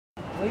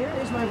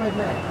Where is my red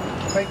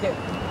mat? Right there.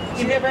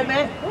 See that red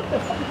mat? What the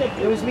fuck is that?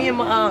 It was me and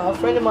a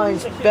friend of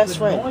mine's best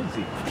friend.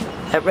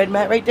 That red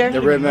mat right there?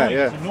 The red mat,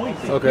 yeah.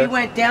 Okay. We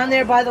went down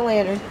there by the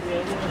lantern.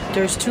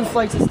 There's 2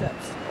 flights of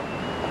steps.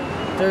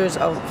 There's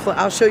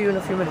I'll show you in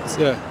a few minutes.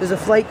 Yeah. There's a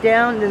flight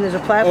down, then there's a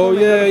platform. Oh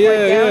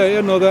yeah,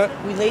 I know that.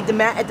 We laid the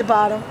mat at the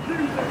bottom,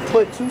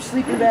 put 2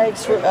 sleeping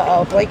bags for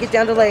a blanket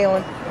down to lay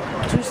on,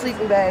 2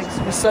 sleeping bags.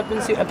 We slept in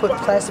the I put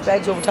plastic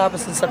bags over top of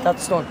us and slept out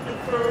the storm.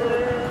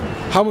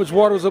 How much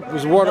water was up?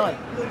 Was water? None.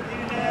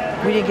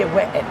 We didn't get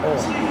wet at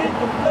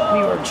all.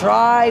 We were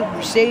dry. We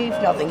were safe.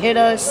 Nothing hit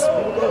us.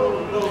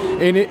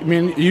 And I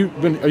mean,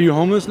 are you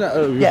homeless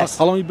now? Yes.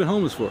 How long have you been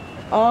homeless for?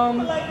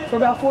 For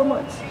about 4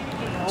 months.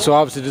 So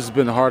obviously this has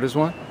been the hardest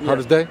one,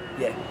 hardest day?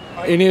 Yeah.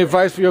 Any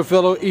advice for your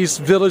fellow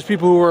East Village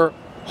people who are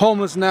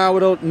homeless now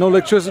without no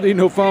electricity,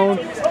 no phone?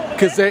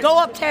 Cause they go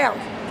uptown.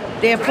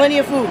 They have plenty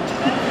of food.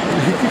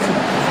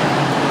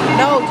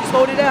 No, just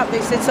hold it out.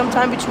 They said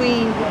sometime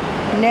between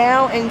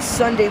now and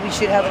Sunday we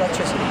should have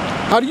electricity.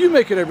 How do you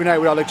make it every night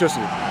without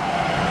electricity?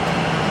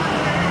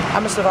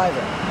 I'm a survivor.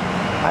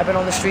 I've been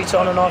on the streets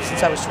on and off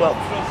since I was 12.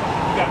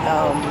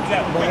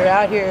 When you're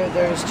out here,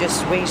 there's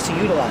just ways to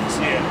utilize.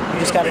 You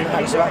just got to know how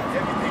to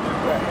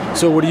survive.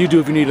 So what do you do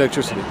if you need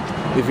electricity?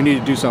 If you need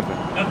to do something?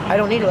 I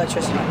don't need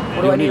electricity.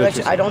 What do I need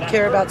electricity? I don't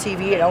care about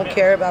TV. I don't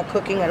care about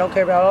cooking. I don't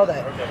care about all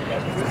that.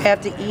 If I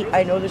have to eat,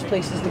 I know there's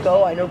places to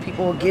go. I know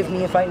people will give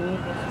me if I need.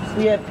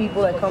 We have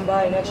people that come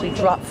by and actually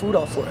drop food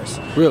off for us.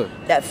 Really?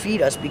 That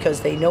feed us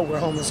because they know we're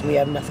homeless and we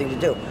have nothing to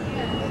do.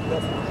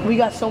 We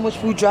got so much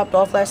food dropped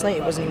off last night,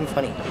 it wasn't even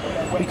funny.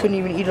 We couldn't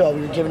even eat it all.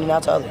 We were giving it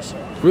out to others.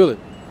 Really?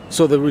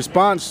 So the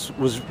response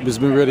has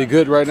been really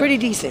good right now? Pretty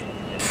decent.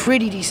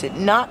 Pretty decent.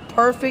 Not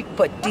perfect,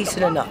 but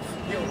decent enough.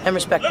 And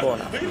respectable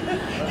enough.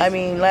 I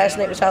mean, last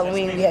night was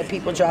Halloween. We had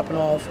people dropping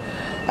off.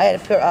 I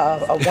had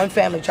one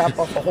family drop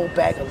off a whole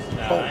bag of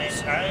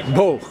rolls.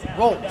 Both?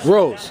 Rolls.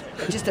 Rolls.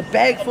 Just a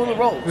bag full of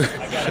rolls.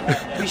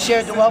 We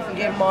shared the wealth and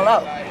gave them all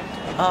out.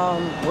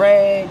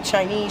 Bread,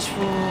 Chinese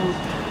food.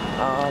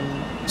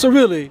 So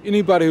really,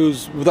 anybody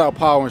who's without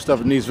power and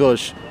stuff in East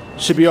Village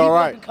should be all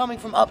right. People coming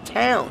from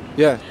uptown.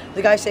 Yeah.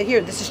 The guy said,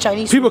 here, this is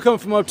Chinese food. People coming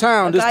from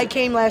uptown. The guy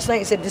came last night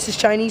and said, this is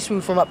Chinese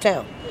food from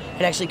uptown.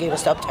 And actually gave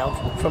us uptown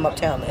food from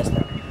uptown last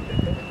night.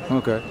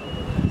 Okay.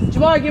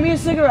 Jamar, give me a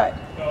cigarette.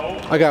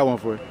 I got one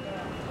for you.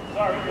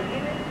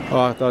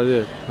 Oh, I thought I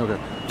did. Okay.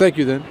 Thank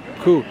you then.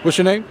 Cool. What's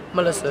your name?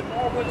 Melissa.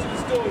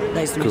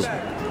 Nice to meet you.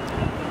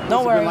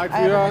 Don't What's worry. it been like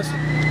for you guys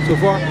so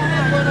far?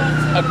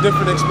 A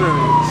different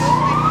experience.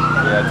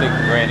 Yeah, I take it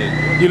for granted.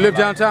 You live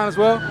downtown as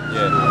well?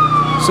 Yeah.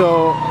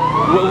 So,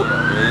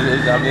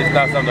 it's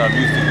not something I'm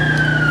used to.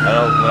 I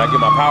know when I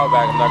get my power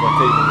back, I'm not going to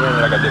take it for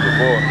granted like I did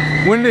before.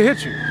 When did it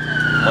hit you?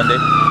 Monday.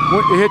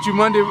 It hit you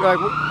Monday? Like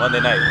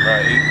Monday night,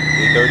 around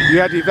 8:30. You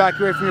had to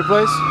evacuate from your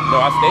place? No,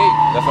 I stayed.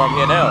 That's why I'm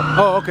here now.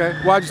 Oh, okay.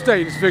 Why'd you stay?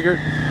 You just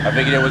figured? I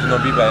figured it wasn't going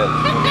to be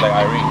like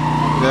Irene.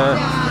 Yeah.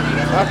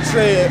 I can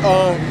say, I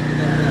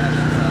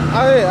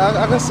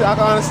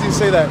can honestly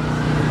say that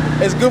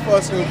it's good for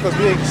us because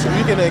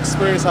we can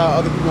experience how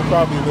other people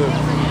probably live.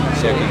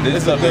 Yeah, this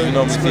is something you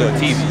normally see on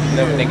TV. You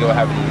never think it would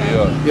happen in New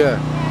York. Yeah.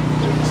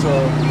 So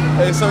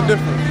it's something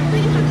different.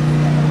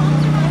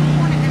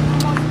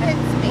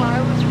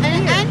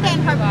 And then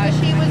her,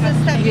 she was a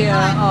step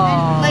behind.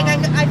 And, like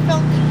I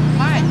felt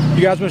fine.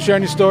 You guys been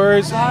sharing these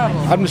stories?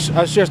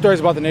 I share stories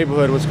about the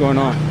neighborhood, what's going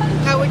on.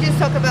 No, we just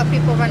talk about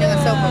people running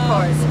us over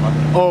cars.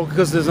 Oh,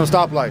 because there's no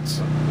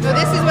stoplights. No,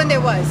 this is when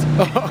there was.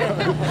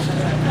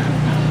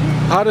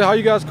 How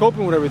you guys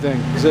coping with everything?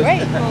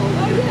 Great.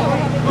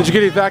 Did you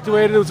get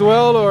evacuated as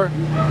well, or?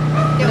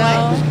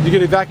 No. Did you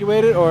get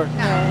evacuated, or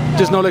No.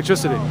 just no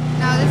electricity?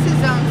 No, this is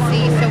zone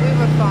C, so we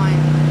were fine.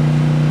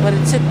 But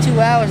it took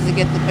 2 hours to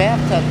get the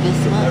bathtub this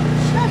much.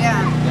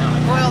 Yeah.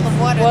 Boil the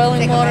water.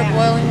 Boiling water,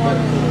 boiling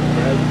water.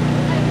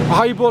 How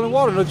are you boiling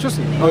water?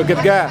 Electricity? Oh,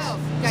 get gas.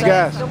 It's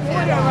gas. The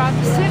water around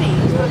the city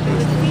is what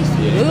was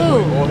feces.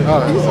 Ooh.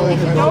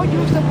 Don't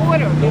use the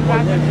water.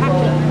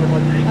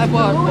 I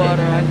bought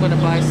water. I'm going to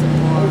buy some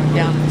more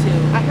down to 2.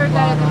 I heard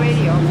that on the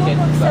radio.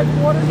 Someone said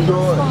water is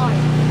fine.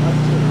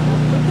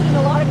 We put in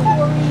a lot of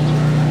chlorine.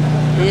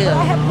 Yeah.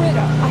 I have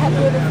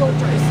Brita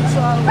filters,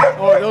 so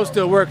Oh, those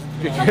still work.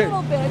 a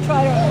little bit. I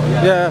try to.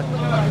 Yeah.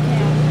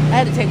 I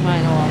had to take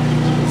mine off.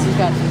 This has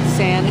got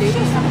sandy.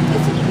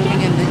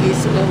 Living in the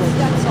East Village.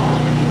 That's all.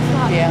 It's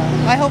not.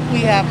 Yeah. I hope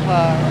we have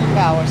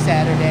power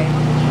Saturday.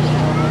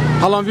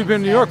 How long have you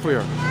been in New York for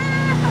here?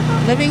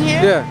 Living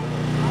here? Yeah.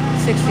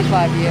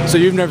 65 years. So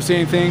you've never seen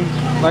anything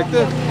like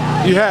this?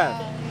 You have?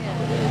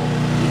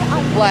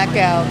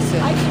 Blackouts.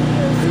 I came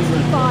here in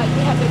 65.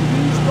 We had a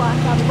huge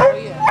blackout. Oh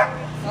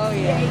yeah. Oh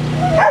yeah.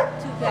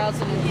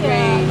 2003.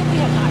 Yeah. We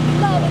had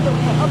 9/11. Then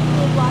we had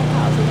other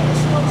blackouts. We had a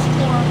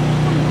snowstorm.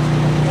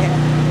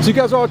 So you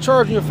guys are all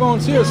charging your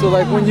phones here. So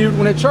like when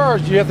they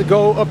charge, you have to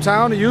go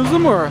uptown to use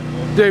them, or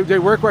they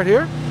work right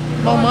here?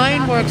 Well,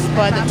 mine works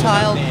by the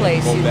tile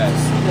place. You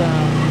just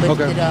lift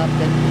Okay. it up,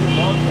 and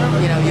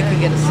you can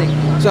get a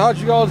signal. So how'd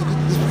you guys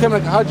this became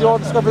like, how'd you all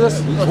discover this?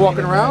 Just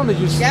walking around? Did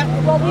you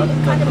Well, we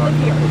kind of live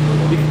here.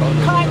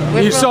 Kind of.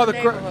 We're you from saw the the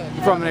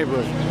neighborhood. from the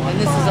neighborhood. And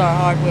this is our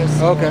hardware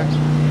store. Okay.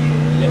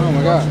 Oh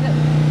my God.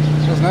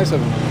 That's nice of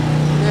them.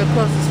 They're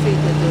across the street.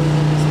 They're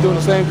doing Doing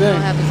the same We thing.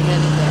 don't have as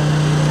many there.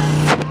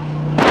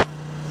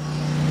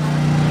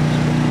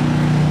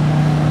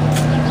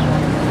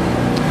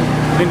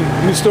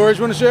 Any stories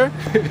you want to share?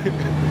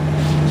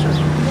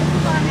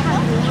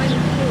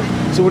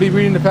 So what are you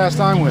reading to pass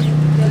time with?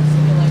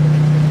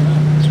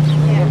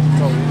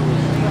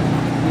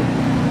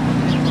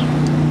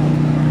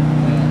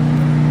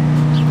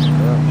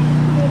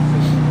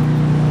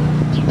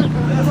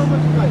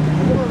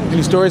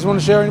 Any stories you want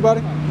to share,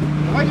 anybody?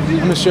 I'm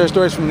going to share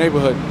stories from the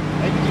neighborhood.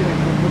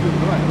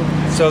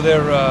 So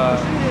they're,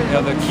 you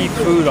know, they keep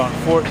food on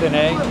 4th and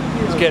A.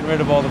 It's getting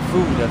rid of all the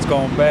food that's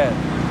going bad.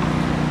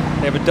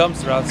 They have a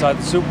dumpster outside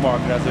the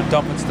supermarket as they're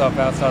dumping stuff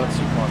outside of the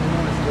supermarket.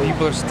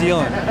 People are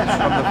stealing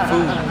from the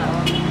food.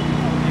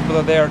 People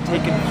are there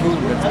taking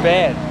food that's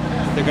bad.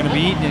 They're going to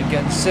be eating it and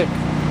getting sick.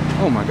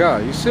 Oh my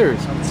God, are you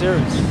serious? I'm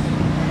serious.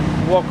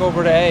 You walk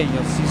over to A,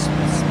 you'll see it's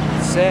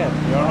sad.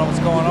 You don't know what's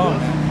going on.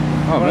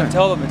 Oh, I'm going man. to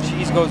tell them the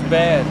cheese goes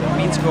bad,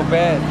 the meats go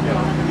bad.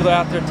 People are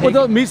out there taking...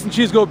 Well, the meats and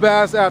cheese go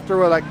bad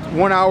after like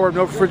 1 hour of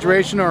no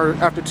refrigeration, or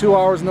after 2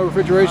 hours no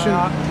refrigeration?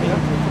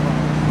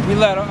 We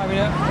let, I mean,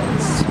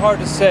 it's hard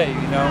to say,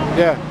 you know.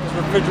 Yeah. It's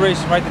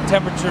refrigeration, right? The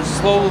temperature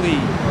slowly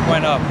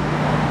went up.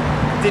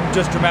 It didn't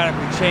just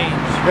dramatically change.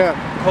 Yeah.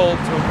 Cold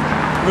to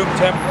room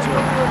temperature.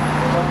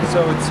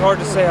 So it's hard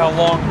to say how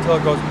long until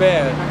it goes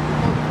bad.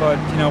 But,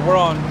 you know, we're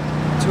on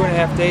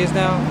 2.5 days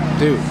now.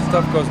 Dude.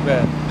 Stuff goes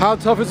bad. How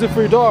tough is it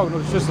for your dog? No,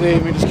 it's just, I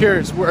mean, just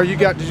curious. Where did you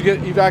get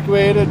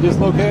evacuated,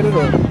 dislocated,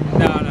 or?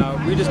 No,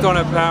 we just don't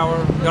have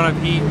power. We don't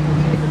have heat.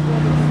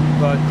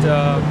 But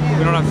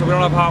we don't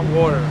have hot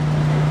water.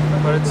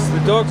 But the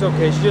dog's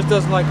okay. She just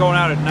doesn't like going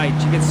out at night.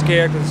 She gets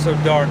scared because it's so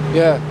dark.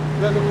 Yeah.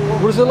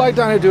 What is it like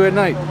down here do at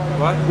night?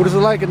 What? What is it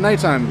like at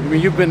nighttime? I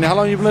mean, how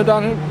long you been living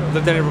down here? I've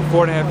lived down here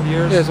for 4.5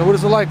 years. Yeah, so what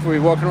is it like for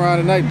you walking around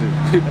at night,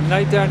 dude? At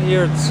night down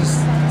here, it's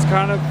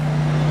kind of,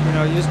 you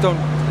know, you just don't,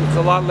 it's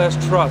a lot less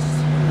trust.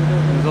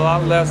 There's a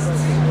lot less,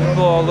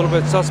 people are a little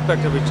bit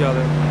suspect of each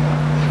other.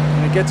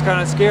 And it gets kind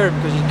of scary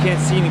because you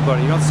can't see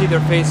anybody. You don't see their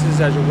faces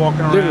as you're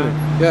walking around. Literally,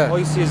 yeah. All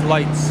you see is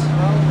lights.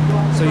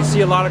 So you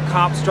see a lot of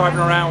cops driving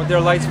around with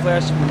their lights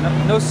flashing,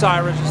 no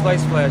sirens, just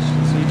lights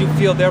flashing. So you do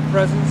feel their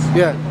presence.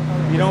 Yeah.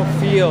 You don't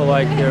feel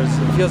like it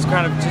feels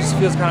kind of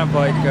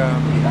like,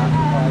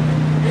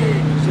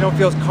 you don't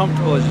feel as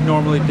comfortable as you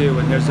normally do.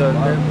 And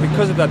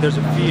because of that, there's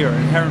a fear,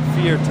 inherent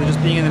fear to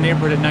just being in the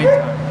neighborhood at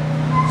nighttime.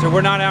 So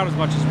we're not out as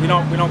much as we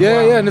don't go out.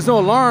 Yeah, and there's no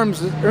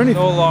alarms or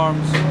anything. No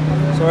alarms.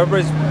 So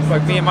everybody's,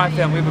 like me and my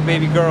family, we have a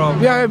baby girl.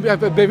 Yeah, I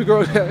have a baby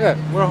girl, yeah.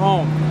 We're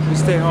home. We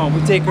stay home.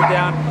 We take her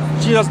down.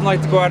 She doesn't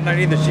like to go out at night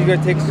either. She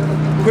takes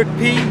a quick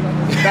pee,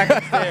 back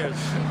upstairs.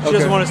 She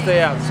doesn't want to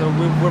stay out. So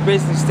we're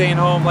basically staying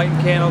home, lighting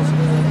candles,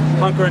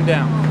 hunkering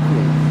down.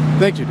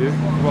 Thank you, dude.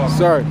 You're welcome.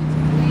 Sorry.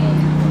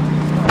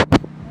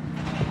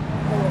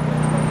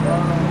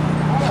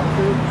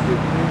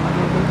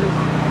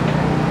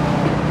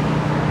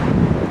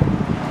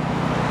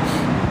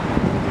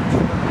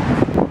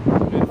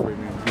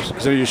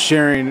 So you're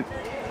sharing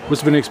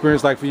what's been the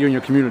experience like for you and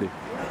your community?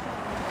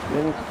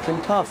 It's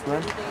been tough,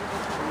 man.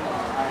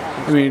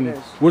 I mean,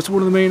 what's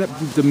one of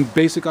the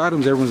basic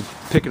items everyone's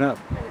picking up?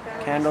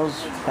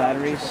 Candles,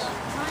 batteries,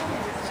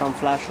 some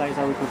flashlights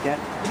that we could get.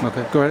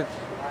 Okay, go ahead.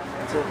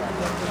 That's it.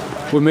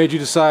 What made you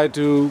decide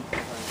to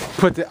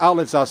put the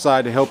outlets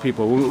outside to help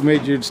people? What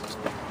made you?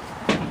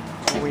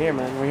 We're here,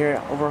 man. We're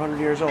here over 100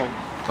 years old.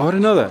 Oh, I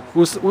didn't know that.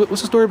 What's the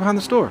story behind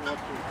the store?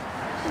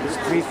 There's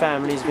 3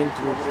 families been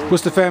through.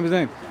 What's the family's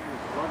name?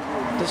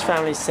 This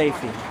family's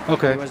Saifee.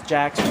 Okay. It was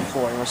Jack's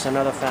before. It was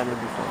another family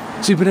before.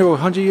 So you've been here over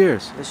 100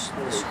 years? The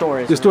store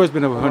is. The store's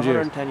been over 100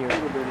 years. 110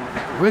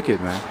 years.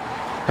 Wicked, man.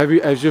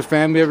 Has your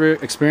family ever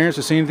experienced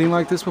or seen anything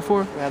like this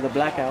before? We had the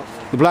blackout.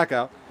 The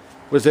blackout.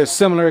 Was there a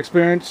similar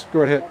experience?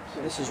 Go ahead.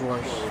 This is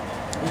worse.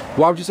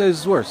 Why would you say this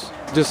is worse?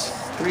 Just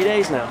 3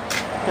 days now.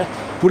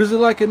 what is it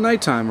like at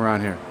nighttime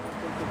around here?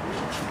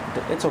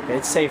 It's okay.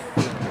 It's safe.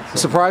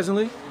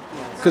 Surprisingly?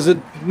 Because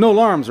no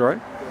alarms, right?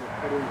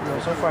 No,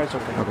 so far it's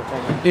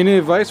okay. Any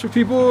advice for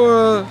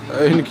people?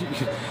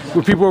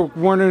 Where people are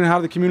wondering how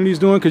the community is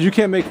doing? Because you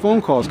can't make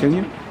phone calls, can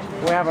you?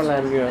 We have a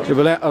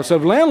landline. So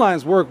the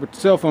landlines work, but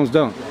cell phones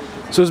don't.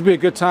 So this would be a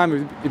good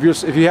time if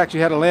you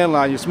actually had a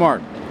landline. You're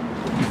smart. We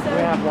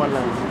have one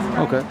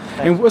landline. Okay.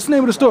 And what's the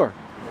name of the store?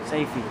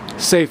 Saifee.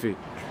 Saifee.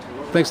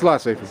 Thanks a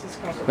lot, Saifee.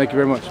 Thank you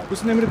very much.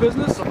 What's the name of the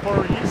business?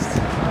 Sapparo East.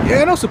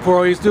 Yeah, I know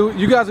Sapparo East, dude.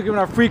 You guys are giving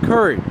out free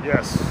curry.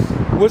 Yes.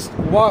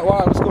 Why?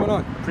 What's going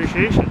on?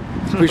 Appreciation.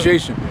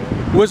 Appreciation.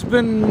 What's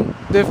been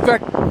the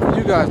effect for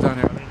you guys down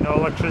here? I mean, no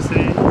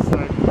electricity. It's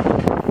like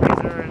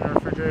freezer and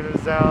refrigerator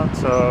is down.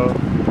 So,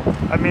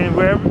 I mean,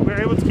 we're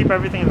able to keep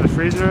everything in the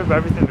freezer, but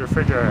everything in the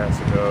refrigerator has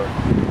to go.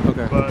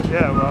 Okay. But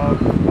yeah, well,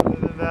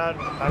 other than that,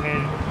 I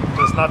mean,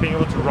 just not being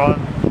able to run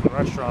the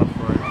restaurant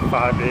for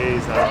 5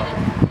 days now.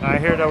 And I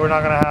hear that we're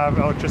not gonna have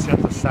electricity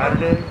until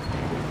Saturday.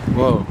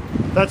 Whoa.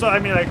 That's what I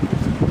mean. Like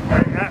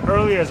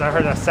earlier, as I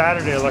heard that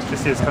Saturday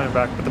electricity is coming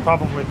back, but the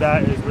problem with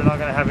that is we're not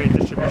going to have any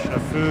distribution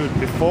of food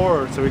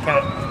before, so we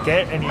can't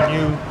get any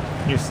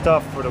new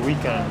stuff for the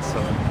weekend.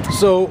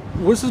 So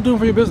what's this doing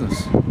for your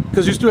business?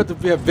 Because you still have to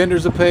have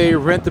vendors to pay,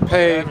 rent to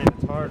pay. Yeah, I mean,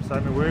 it's hard. So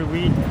I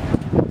mean,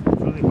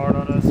 it's really hard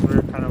on us.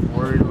 We're kind of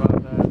worried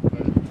about that.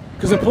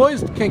 Because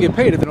employees can't get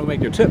paid if they don't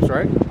make their tips,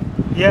 right?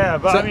 Yeah,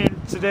 but I mean,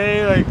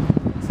 today,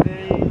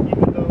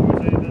 even though we're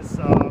doing this,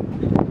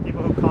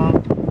 people who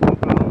come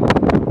help out,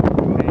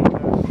 paying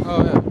them.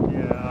 Oh yeah.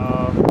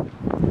 Yeah,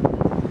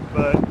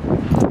 but I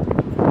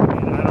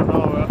mean, I don't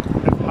know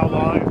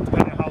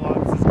depending on how long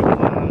this is gonna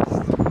last.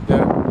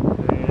 Yeah. I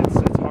mean,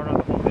 it's hard on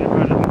the whole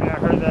neighborhood. I mean, I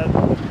heard that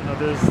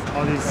there's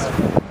all these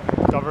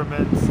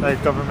government,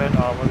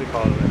 what do they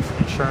call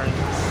it, insurance.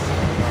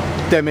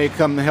 That may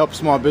come to help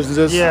small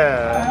businesses.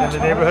 Yeah, in the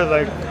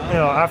neighborhood,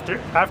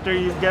 after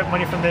you get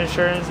money from the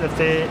insurance, if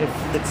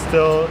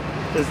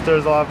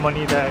there's a lot of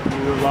money that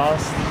you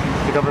lost,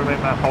 the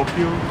government might help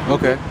you.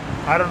 Okay.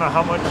 I don't know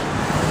how much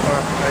or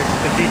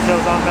the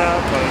details on that,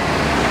 but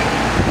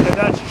if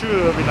that's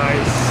true, it'll be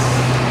nice.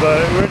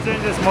 But we're doing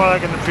this more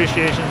like an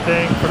appreciation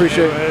thing.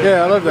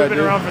 Yeah, I love that. We've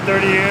been around for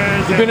 30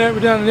 years. You've been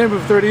down in the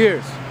neighborhood for 30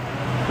 years.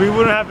 We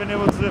wouldn't have been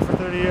able to do it for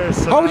 30 years.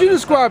 So how would you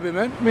describe it,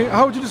 man? I mean,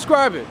 how would you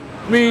describe it?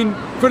 I mean,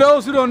 for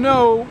those who don't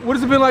know, what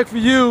has it been like for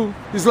you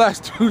these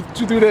last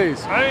 2-3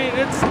 days? I mean,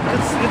 it's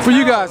for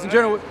you guys in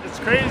general. It's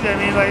crazy. I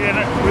mean,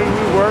 we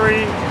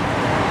worry.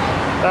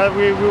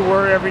 We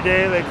worry every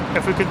day. Like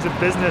if we could do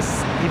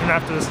business even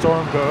after the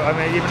storm goes. I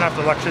mean, even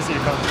after electricity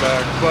comes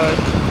back. But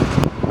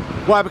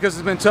why? Because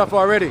it's been tough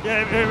already.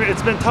 Yeah,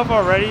 it's been tough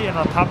already, and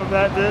on top of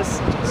that,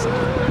 just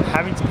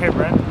having to pay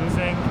rent,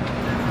 losing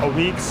a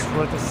week's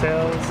worth of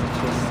sales. It's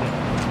just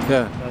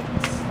yeah.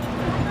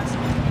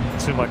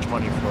 Too much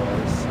money for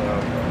us. So,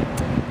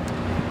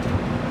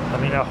 I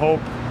mean, I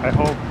hope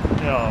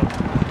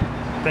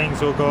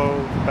things will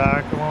go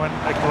back when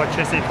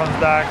electricity comes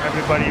back.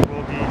 Everybody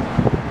will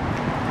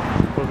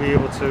be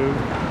able to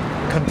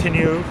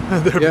continue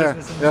their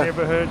business in the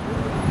neighborhood.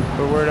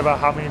 We're worried about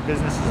how many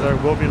businesses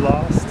will be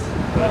lost.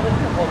 But,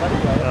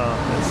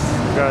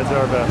 you guys are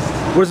our best.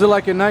 What is it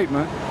like at night,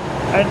 man?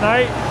 At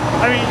night,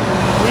 I mean,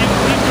 we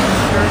moved to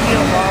Jersey a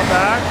while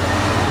back.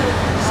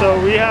 So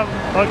we have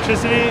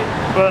electricity,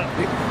 but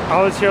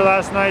I was here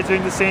last night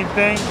doing the same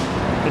thing.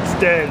 It's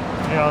dead.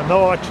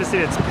 No electricity.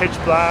 It's pitch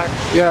black.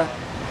 Yeah.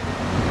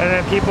 And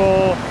then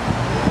people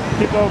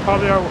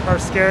probably are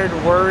scared,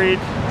 worried,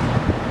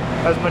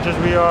 as much as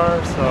we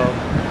are. So.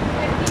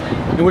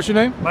 And what's your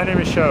name? My name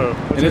is Sho.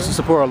 And this is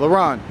Sapparo,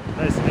 LaRon.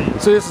 Nice to meet you.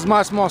 So this is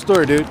my small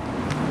story, dude.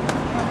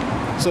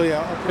 So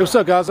yeah. Hey, what's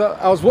up, guys?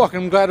 I was walking.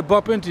 I'm glad to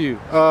bump into you.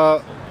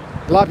 A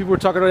lot of people were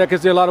talking about that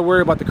because there's a lot of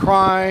worry about the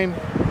crime.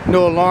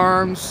 No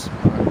alarms.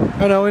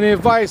 I know, any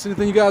advice,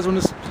 anything you guys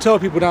want to tell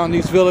people down in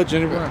East Village?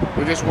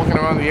 We're just walking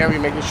around the area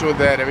making sure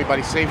that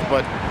everybody's safe,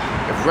 but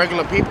if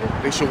regular people,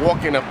 they should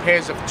walk in a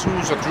pairs of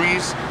 2s or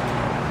 3s,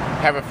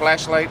 have a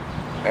flashlight,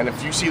 and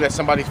if you see that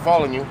somebody's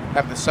following you,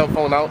 have the cell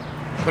phone out,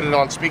 put it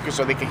on speaker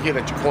so they can hear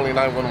that you're calling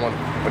 911,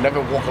 but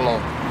never walk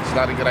alone. It's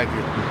not a good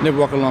idea. Never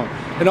walk alone.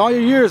 In all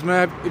your years,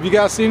 man, have you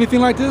guys seen anything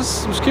like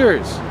this? I was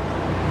curious.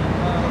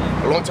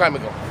 A long time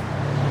ago.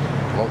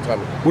 Long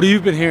time ago. What have you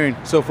been hearing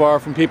so far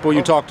from people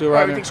you talk to right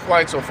now? Everything's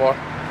quiet so far,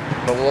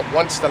 but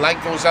once the light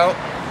goes out,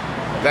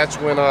 that's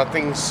when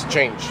things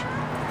change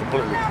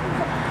completely.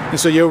 And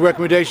so your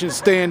recommendation is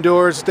stay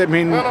indoors? No,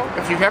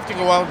 if you have to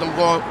go out, then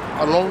go out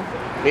alone.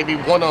 Maybe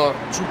 1 or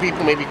 2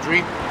 people, maybe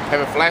 3. Have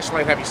a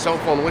flashlight, have your cell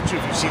phone with you.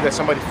 If you see that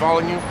somebody's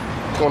following you,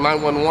 call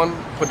 911,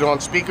 put it on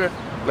speaker,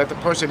 let the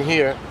person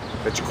hear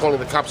that you're calling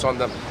the cops on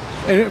them.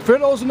 And for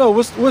those who know,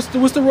 what's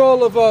the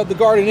role of the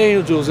guardian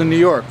angels in New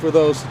York for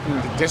those?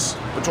 Just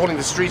patrolling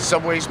the streets,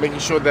 subways, making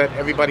sure that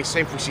everybody's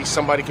safe. We see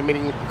somebody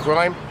committing a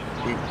crime,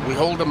 we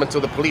hold them until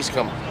the police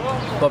come.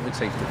 Public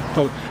safety.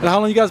 Oh, and how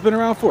long you guys been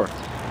around for?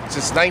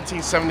 Since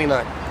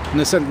 1979.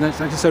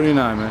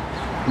 1979, man.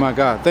 My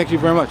God, thank you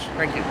very much.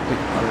 Thank you.